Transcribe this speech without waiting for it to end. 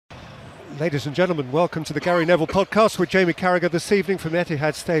Ladies and gentlemen, welcome to the Gary Neville Podcast with Jamie Carragher this evening from the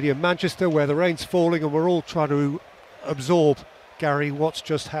Etihad Stadium, Manchester, where the rain's falling and we're all trying to absorb, Gary, what's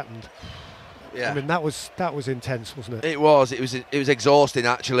just happened. Yeah. I mean, that was intense, wasn't it? It was exhausting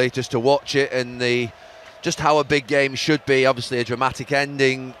actually, just to watch it, and just how a big game should be. Obviously a dramatic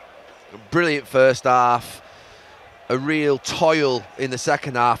ending, a brilliant first half, a real toil in the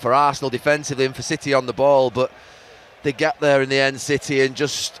second half for Arsenal defensively and for City on the ball, but they get there in the end, City, and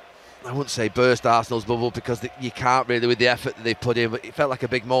just, I wouldn't say burst Arsenal's bubble because you can't really with the effort that they put in, but it felt like a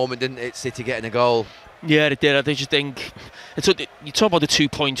big moment, didn't it, City getting a goal? Yeah, it did. I just think you talk about the 2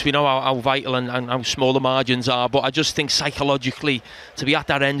 points. We know how vital and how small the margins are, but I just think psychologically to be at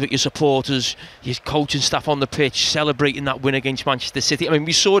that end with your supporters, your coaching staff on the pitch, celebrating that win against Manchester City. I mean,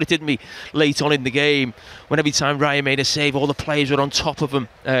 we saw it, didn't we, late on in the game, when every time Ryan made a save, all the players were on top of him,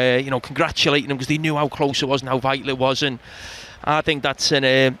 congratulating him because they knew how close it was and how vital it was. And I think that's I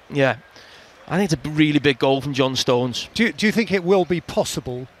think it's a really big goal from John Stones. Do you think it will be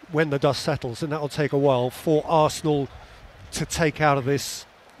possible, when the dust settles, and that'll take a while, for Arsenal to take out of this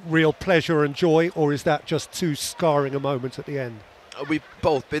real pleasure and joy, or is that just too scarring a moment at the end? We've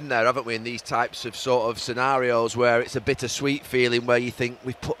both been there, haven't we, in these types of sort of scenarios where it's a bittersweet feeling, where you think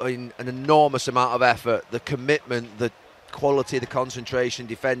we've put in an enormous amount of effort, the commitment, the quality, the concentration,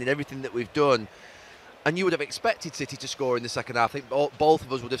 defending, everything that we've done, and you would have expected City to score in the second half. I think both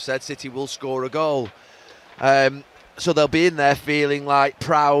of us would have said City will score a goal. So they'll be in there feeling like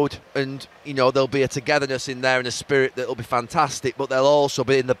proud, and there'll be a togetherness in there and a spirit that'll be fantastic, but they'll also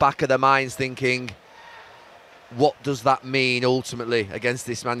be in the back of their minds thinking, what does that mean ultimately against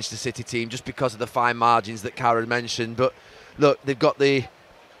this Manchester City team, just because of the fine margins that Carra mentioned. But look, they've got the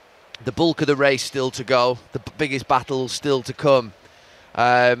bulk of the race still to go, the biggest battle still to come,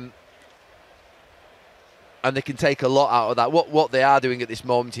 and they can take a lot out of that. What they are doing at this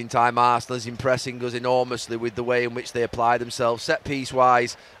moment in time, Arsenal, is impressing us enormously with the way in which they apply themselves, set-piece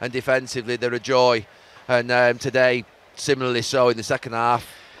wise and defensively. They're a joy, and today similarly so in the second half.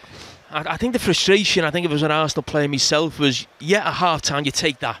 I think the frustration, I think if I was an Arsenal player myself, was at half-time you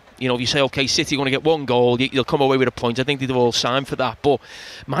take that. If you say, OK, City are going to get one goal, you'll come away with a point. I think they'd all sign for that. But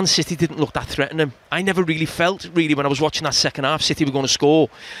Man City didn't look that threatening. I never really felt, when I was watching that second half, City were going to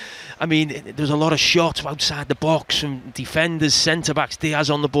score. I mean, there was a lot of shots outside the box from defenders, centre-backs,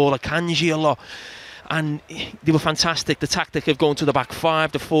 Diaz on the ball, Akanji a lot. And they were fantastic. The tactic of going to the back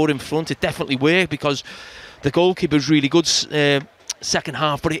five, the four in front, it definitely worked because the goalkeeper was really good second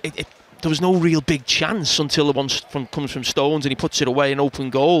half, but there was no real big chance until the one comes from Stones and he puts it away, an open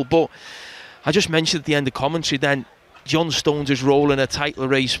goal. But I just mentioned at the end of commentary then, John Stones' is role in a title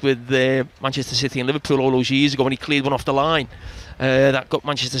race with Manchester City and Liverpool all those years ago when he cleared one off the line. That got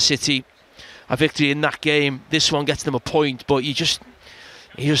Manchester City a victory in that game. This one gets them a point, but you just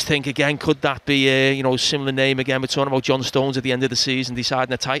think again, could that be a similar name again? We're talking about John Stones at the end of the season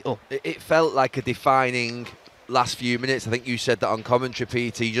deciding a title. It felt like a defining last few minutes. I think you said that on commentary,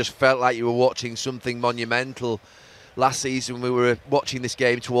 Peter. You just felt like you were watching something monumental. Last season we were watching this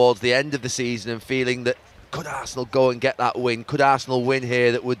game towards the end of the season and feeling that, could Arsenal go and get that win? Could Arsenal win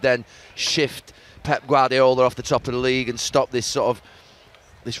here that would then shift Pep Guardiola off the top of the league and stop this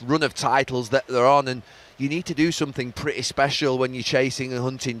run of titles that they're on? And you need to do something pretty special when you're chasing and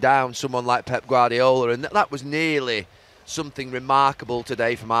hunting down someone like Pep Guardiola, and that was nearly something remarkable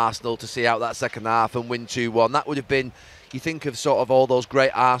today from Arsenal, to see out that second half and win 2-1. That would have been, you think of sort of all those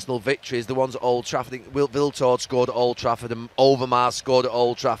great Arsenal victories, the ones at Old Trafford. I think Wiltord scored at Old Trafford and Overmars scored at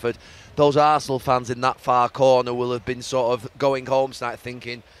Old Trafford. Those Arsenal fans in that far corner will have been sort of going home tonight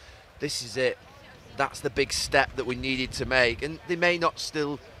thinking, this is it. That's the big step that we needed to make. And they may not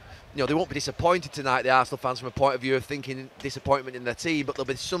still, they won't be disappointed tonight, the Arsenal fans, from a point of view of thinking disappointment in their team, but there'll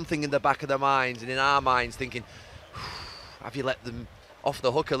be something in the back of their minds and in our minds thinking, have you let them off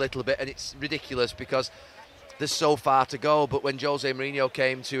the hook a little bit? And it's ridiculous because there's so far to go. But when Jose Mourinho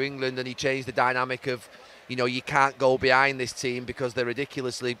came to England and he changed the dynamic of, you can't go behind this team because they're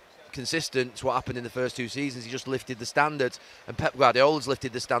ridiculously consistent. It's what happened in the first two seasons. He just lifted the standards, and Pep Guardiola's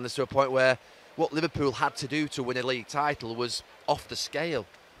lifted the standards to a point where what Liverpool had to do to win a league title was off the scale.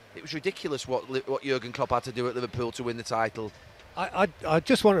 It was ridiculous what Jurgen Klopp had to do at Liverpool to win the title. I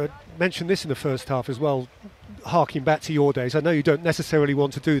just want to mention this in the first half as well, harking back to your days. I know you don't necessarily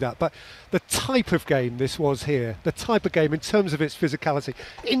want to do that, but the type of game this was here, the type of game in terms of its physicality,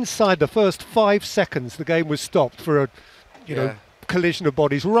 inside the first 5 seconds the game was stopped for a collision of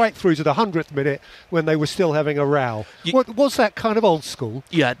bodies right through to the 100th minute when they were still having a row. Was that kind of old school?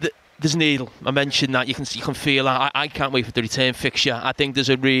 Yeah, there's Neil. I mentioned that. You can feel that. I can't wait for the return fixture. I think there's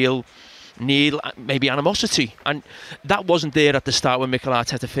a real Neil, maybe animosity, and that wasn't there at the start when Mikel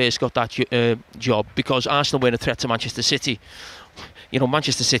Arteta first got that job, because Arsenal weren't a threat to Manchester City. You know,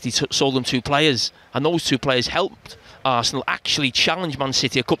 Manchester City sold them 2 players, and those 2 players helped Arsenal actually challenge Man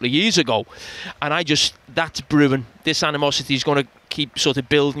City a couple of years ago. And that's brewing. This animosity is going to keep sort of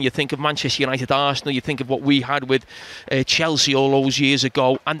building. You think of Manchester United, Arsenal, you think of what we had with Chelsea all those years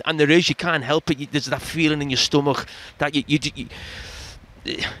ago, and you can't help it. There's that feeling in your stomach that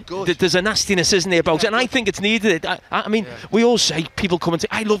there's a nastiness, isn't there, about it? And I think it's needed. I mean, we all say, people come and say,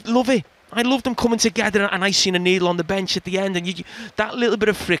 I love it. I love them coming together, and I seen a Neil on the bench at the end, and that little bit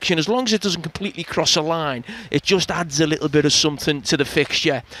of friction, as long as it doesn't completely cross a line, it just adds a little bit of something to the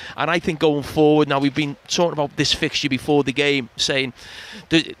fixture. And I think going forward, now we've been talking about this fixture before the game, saying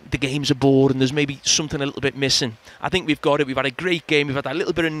the games are boring, there's maybe something a little bit missing. I think we've got it. We've had a great game, we've had that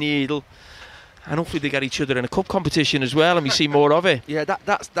little bit of Neil, and hopefully they get each other in a cup competition as well, and we see more of it. Yeah,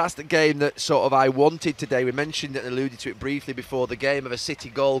 that's the game that sort of I wanted today. We mentioned it and alluded to it briefly before the game, of a City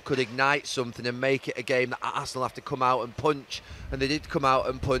goal could ignite something and make it a game that Arsenal have to come out and punch, and they did come out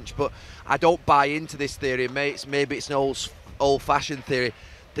and punch. But I don't buy into this theory, mate. Maybe it's an old-fashioned theory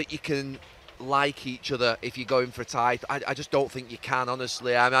that you can like each other if you're going for a title. I just don't think you can,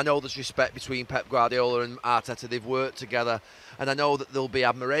 honestly. I mean, I know there's respect between Pep Guardiola and Arteta. They've worked together. And I know that there'll be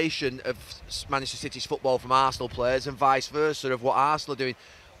admiration of Manchester City's football from Arsenal players and vice versa of what Arsenal are doing.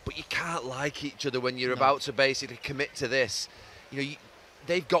 But you can't like each other when you're about to basically commit to this. You know,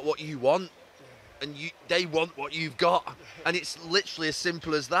 they've got what you want, and they want what you've got. And it's literally as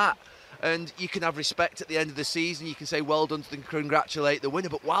simple as that. And you can have respect at the end of the season. You can say well done and congratulate the winner.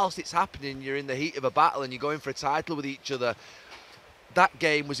 But whilst it's happening, you're in the heat of a battle and you're going for a title with each other. That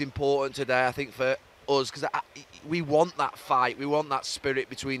game was important today, I think, for us, because we want that fight, we want that spirit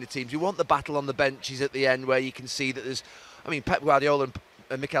between the teams, we want the battle on the benches at the end, where you can see that there's, I mean, Pep Guardiola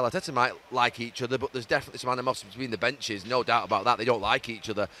and Mikel Arteta might like each other, but there's definitely some animosity between the benches, no doubt about that. They don't like each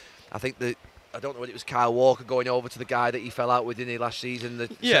other. I think that, I don't know whether it was Kyle Walker going over to the guy that he fell out with, didn't he, last season, the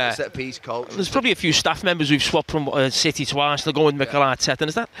set-piece coach. There's probably a few staff members who've swapped from City to Arsenal going with Mikel Arteta, and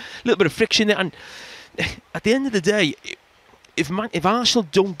there's that little bit of friction there. And at the end of the day, if Arsenal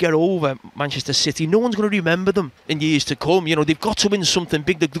don't get over Manchester City, no one's going to remember them in years to come. You know, they've got to win something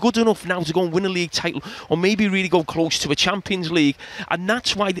big. They're good enough now to go and win a league title, or maybe really go close to a Champions League, and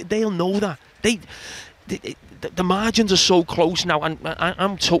that's why they'll know that. The margins are so close now, and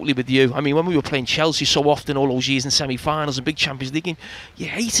I'm totally with you. I mean, when we were playing Chelsea so often all those years in semi-finals and big Champions League, you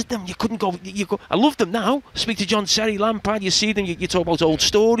hated them. You couldn't go. I love them now. Speak to John Terry, Lampard. You see them. You talk about old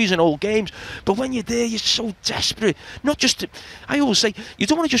stories and old games. But when you're there, you're so desperate. Not just. I always say you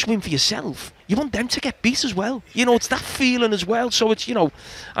don't want to just win for yourself. You want them to get beat as well. You know, it's that feeling as well. So it's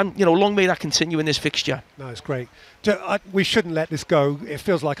long may that continue in this fixture. No, it's great. We shouldn't let this go. It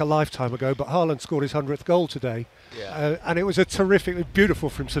feels like a lifetime ago, but Haaland scored his 100th goal today. Yeah. And it was a terrific, beautiful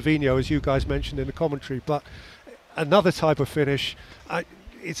from Savinho, as you guys mentioned in the commentary, but another type of finish.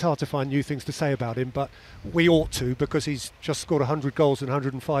 It's hard to find new things to say about him, but we ought to, because he's just scored 100 goals in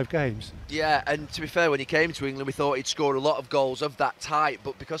 105 games. Yeah, and to be fair, when he came to England, we thought he'd scored a lot of goals of that type,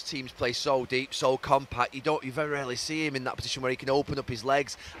 but because teams play so deep, so compact, you very rarely see him in that position where he can open up his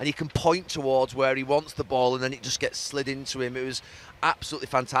legs and he can point towards where he wants the ball, and then it just gets slid into him. It was absolutely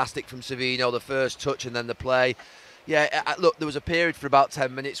fantastic from Savinho, the first touch and then the play. Yeah, look, there was a period for about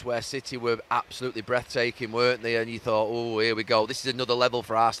 10 minutes where City were absolutely breathtaking, weren't they? And you thought, oh, here we go. This is another level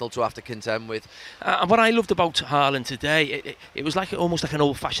for Arsenal to have to contend with. And what I loved about Haaland today, it was almost like an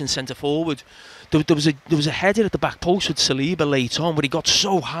old-fashioned centre-forward. There was a header at the back post with Saliba late on, where he got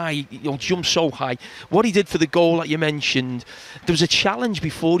so high, jumped so high. What he did for the goal that you mentioned, there was a challenge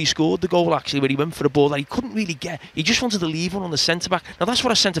before he scored the goal, actually, where he went for a ball that he couldn't really get. He just wanted to leave one on the centre-back. Now, that's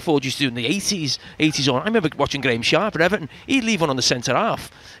what a centre-forward used to do in the 80s on. I remember watching Graham Sharp at Everton. He'd leave one on the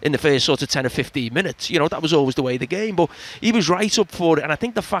centre-half in the first sort of 10 or 15 minutes. You know, that was always the way of the game. But he was right up for it. And I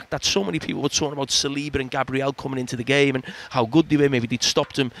think the fact that so many people were talking about Saliba and Gabriel coming into the game and how good they were, maybe they'd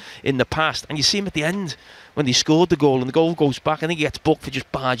stopped him in the past. And you see him at the end when they scored the goal and the goal goes back. I think he gets booked for just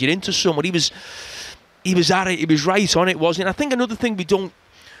barging into someone. He was at it. He was right on it, wasn't he? And I think another thing we don't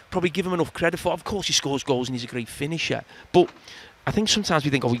probably give him enough credit for, of course he scores goals and he's a great finisher, but I think sometimes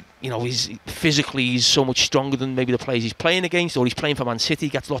we think, he's physically so much stronger than maybe the players he's playing against, or he's playing for Man City, he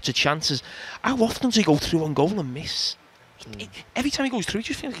gets lots of chances. How often does he go through on goal and miss? Every time he goes through, you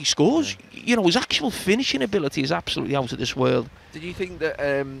just feel like he scores. His actual finishing ability is absolutely out of this world. Did you think that,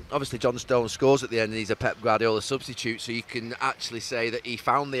 obviously John Stones scores at the end and he's a Pep Guardiola substitute, so you can actually say that he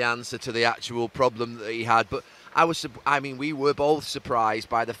found the answer to the actual problem that he had, but we were both surprised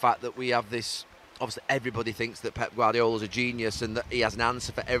by the fact that we have this obviously everybody thinks that Pep Guardiola's a genius and that he has an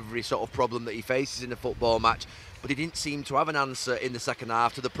answer for every sort of problem that he faces in a football match. But he didn't seem to have an answer in the second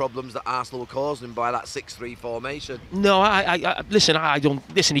half to the problems that Arsenal were causing him by that 6-3 formation. No, listen, I don't...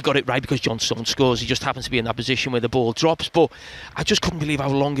 Listen, he got it right because John Stones scores. He just happens to be in that position where the ball drops. But I just couldn't believe how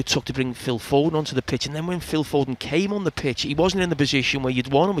long it took to bring Phil Foden onto the pitch. And then when Phil Foden came on the pitch, he wasn't in the position where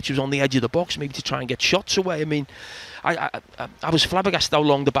you'd want him, which was on the edge of the box, maybe to try and get shots away. I mean, I was flabbergasted how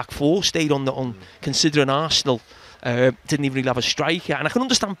long the back four stayed on considering Arsenal didn't even really have a striker. And I can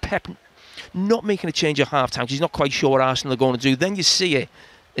understand Pep not making a change at half-time because he's not quite sure what Arsenal are going to do. Then you see it.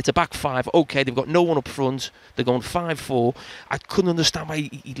 It's a back five. OK, they've got no one up front. They're going 5-4. I couldn't understand why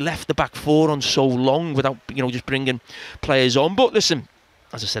he left the back four on so long without, just bringing players on. But listen,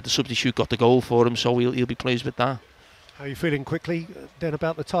 as I said, the substitute got the goal for him, so he'll be pleased with that. How are you feeling quickly then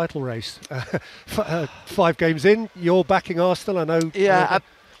about the title race? 5 games in, you're backing Arsenal, I know. Yeah,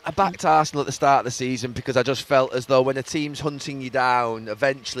 I backed Arsenal at the start of the season because I just felt as though when a team's hunting you down,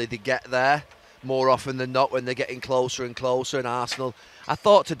 eventually they get there more often than not when they're getting closer and closer. And Arsenal, I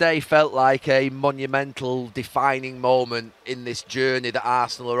thought today felt like a monumental, defining moment in this journey that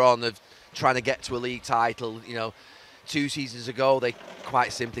Arsenal are on of trying to get to a league title. 2 seasons ago, they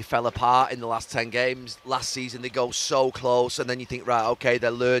quite simply fell apart in the last 10 games. Last season, they go so close, and then you think, right, OK,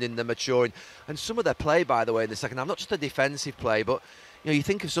 they're learning, they're maturing. And some of their play, by the way, in the second half, not just the defensive play, but you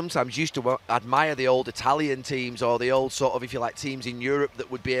think of sometimes used to admire the old Italian teams or the old sort of, if you like, teams in Europe that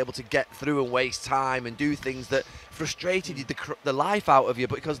would be able to get through and waste time and do things that frustrated the life out of you,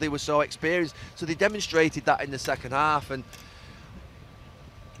 but because they were so experienced. So they demonstrated that in the second half and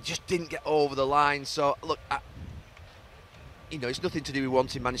just didn't get over the line. So, look, it's nothing to do with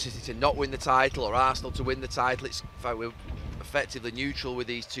wanting Manchester City to not win the title or Arsenal to win the title. It's, in fact, we're effectively neutral with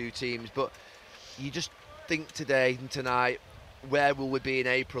these two teams. But you just think today and tonight, where will we be in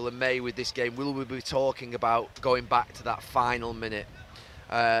April and May with this game? Will we be talking about going back to that final minute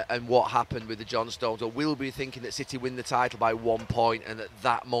and what happened with the John Stones? Or will we be thinking that City win the title by 1 point and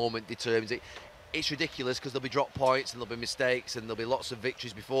that moment determines it? It's ridiculous because there'll be drop points and there'll be mistakes and there'll be lots of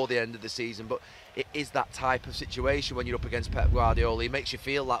victories before the end of the season. But it is that type of situation when you're up against Pep Guardiola. He makes you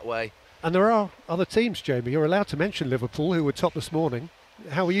feel that way. And there are other teams, Jamie. You're allowed to mention Liverpool, who were top this morning.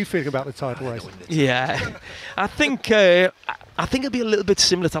 How are you feeling about the title race? Yeah, I think it'll be a little bit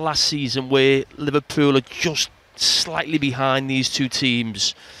similar to last season where Liverpool are just slightly behind these two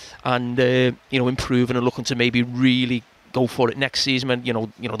teams and, improving and looking to maybe really go for it next season. And,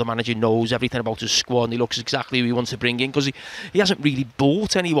 the manager knows everything about his squad and he looks exactly who he wants to bring in because he hasn't really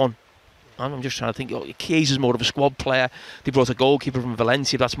bought anyone. I'm just trying to think. Chiesa's more of a squad player. They brought a goalkeeper from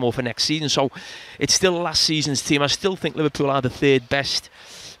Valencia. That's more for next season. So it's still last season's team. I still think Liverpool are the third best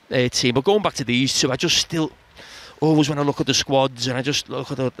team. But going back to these two, I just still always when I look at the squads and I just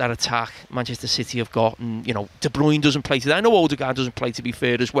look at that attack Manchester City have got, and De Bruyne doesn't play today. I know Odegaard doesn't play, to be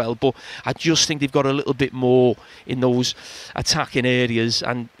fair, as well, but I just think they've got a little bit more in those attacking areas,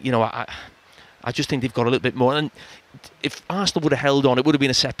 and I just think they've got a little bit more. And if Arsenal would have held on, it would have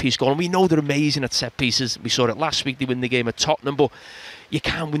been a set-piece goal. And we know they're amazing at set-pieces. We saw it last week. They win the game at Tottenham. But you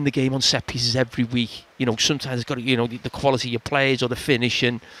can't win the game on set-pieces every week. Sometimes it's got to, the quality of your players or the finish.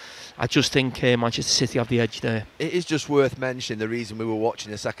 And I just think Manchester City have the edge there. It is just worth mentioning the reason we were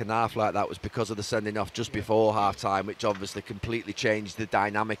watching the second half like that was because of the sending off just before half-time, which obviously completely changed the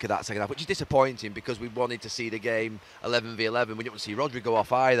dynamic of that second half, which is disappointing because we wanted to see the game 11v11. We didn't want to see Rodri go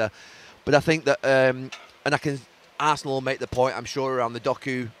off either. But I think that, Arsenal will make the point, I'm sure, around the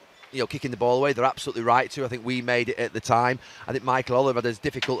Doku, kicking the ball away. They're absolutely right to. I think we made it at the time. I think Michael Oliver had as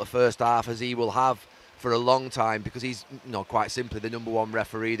difficult a first half as he will have for a long time because he's, quite simply the number one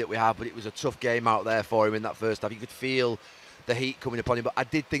referee that we have. But it was a tough game out there for him in that first half. You could feel the heat coming upon him. But I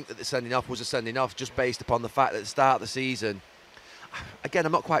did think that the sending off was a sending off just based upon the fact that at the start of the season, again,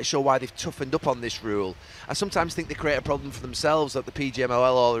 I'm not quite sure why they've toughened up on this rule. I sometimes think they create a problem for themselves, that the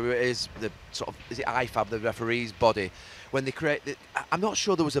PGMOL or is the sort of, is it IFAB, the referee's body, when they create I'm not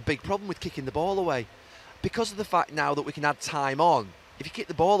sure there was a big problem with kicking the ball away because of the fact now that we can add time on. If you kick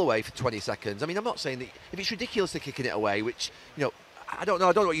the ball away for 20 seconds, I mean, I'm not saying that if it's ridiculous to kicking it away, which, I don't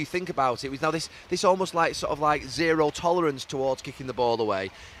know what you think about it. Now this almost like sort of like zero tolerance towards kicking the ball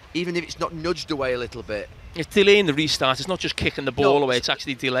away, even if it's not nudged away a little bit. It's delaying the restart. It's not just kicking the ball away. It's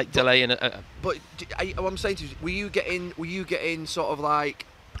actually delaying it. But what I'm saying to you is, were you getting sort of like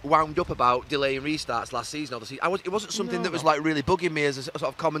wound up about delaying restarts last season? Obviously, it wasn't something that was like really bugging me as a sort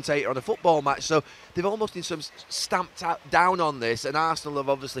of commentator on a football match. So they've almost in some stamped down on this, and Arsenal have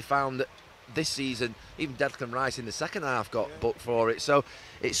obviously found that this season, even Declan Rice in the second half got booked for it. So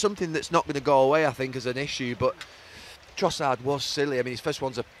it's something that's not going to go away, I think, as an issue. But Trossard was silly. I mean, his first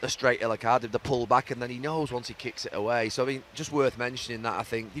one's a straight yellow card, the pull back, and then he knows once he kicks it away. So, I mean, just worth mentioning that, I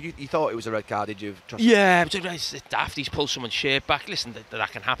think. You thought it was a red card, did you, Trossard? Yeah, but it's daft. He's pulled someone's shirt back. Listen,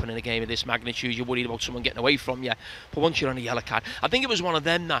 that can happen in a game of this magnitude. You're worried about someone getting away from you. But once you're on a yellow card, I think it was one of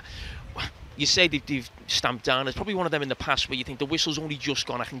them that... You say they've stamped down. It's probably one of them in the past where you think the whistle's only just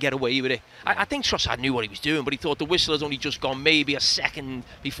gone, I can get away with it. I think Trossard knew what he was doing, but he thought the whistle has only just gone maybe a second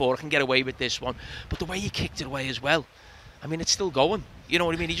before, I can get away with this one. But the way he kicked it away as well, I mean, it's still going. You know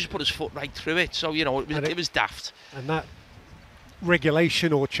what I mean? He just put his foot right through it. So, you know, it was daft. And that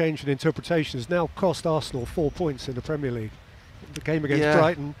regulation or change in interpretation has now cost Arsenal 4 points in the Premier League. The game against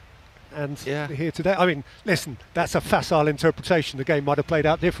Brighton and here today. I mean, listen, that's a facile interpretation. The game might have played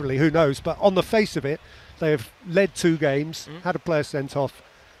out differently, who knows? But on the face of it, they have led 2 games, had a player sent off,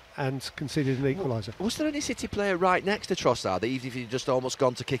 and conceded an equaliser. Was there any City player right next to Trossard that even if he'd just almost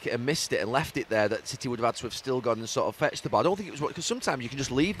gone to kick it and missed it and left it there, that City would have had to have still gone and sort of fetched the ball? I don't think it was, because sometimes you can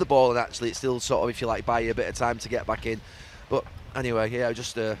just leave the ball and actually it's still sort of, if you like, buy you a bit of time to get back in. But anyway,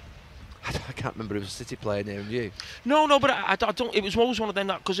 just I can't remember if it was a City player near you. No, but I don't. It was always one of them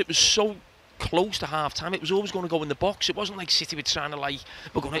that, because it was so close to half time, it was always going to go in the box. It wasn't like City were trying to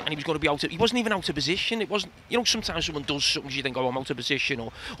and he was going to be out of, he wasn't even out of position. It wasn't, you know, sometimes someone does something you think, oh, I'm out of position,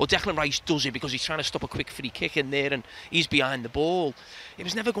 or Declan Rice does it because he's trying to stop a quick free kick in there and he's behind the ball. It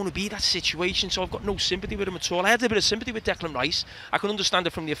was never going to be that situation, so I've got no sympathy with him at all. I had a bit of sympathy with Declan Rice. I can understand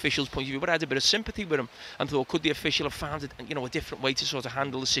it from the official's point of view, but I had a bit of sympathy with him and thought, could the official have found it, you know, a different way to sort of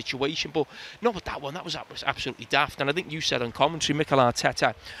handle the situation? But not with that one. That was absolutely daft. And I think you said on commentary, Mikel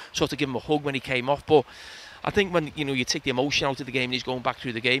Arteta sort of gave him a hug when he came off. But I think when, you know, you take the emotion out of the game and he's going back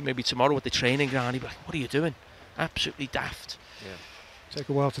through the game, maybe tomorrow at the training ground, he'd be like, what are you doing? Absolutely daft. Yeah. Take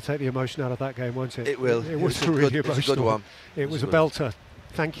a while to take the emotion out of that game, won't it? It will. It was really emotional. It was a good one. It was a belter.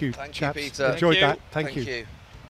 Thank you, chaps. You, Peter. Enjoyed Thank you. that. Thank you.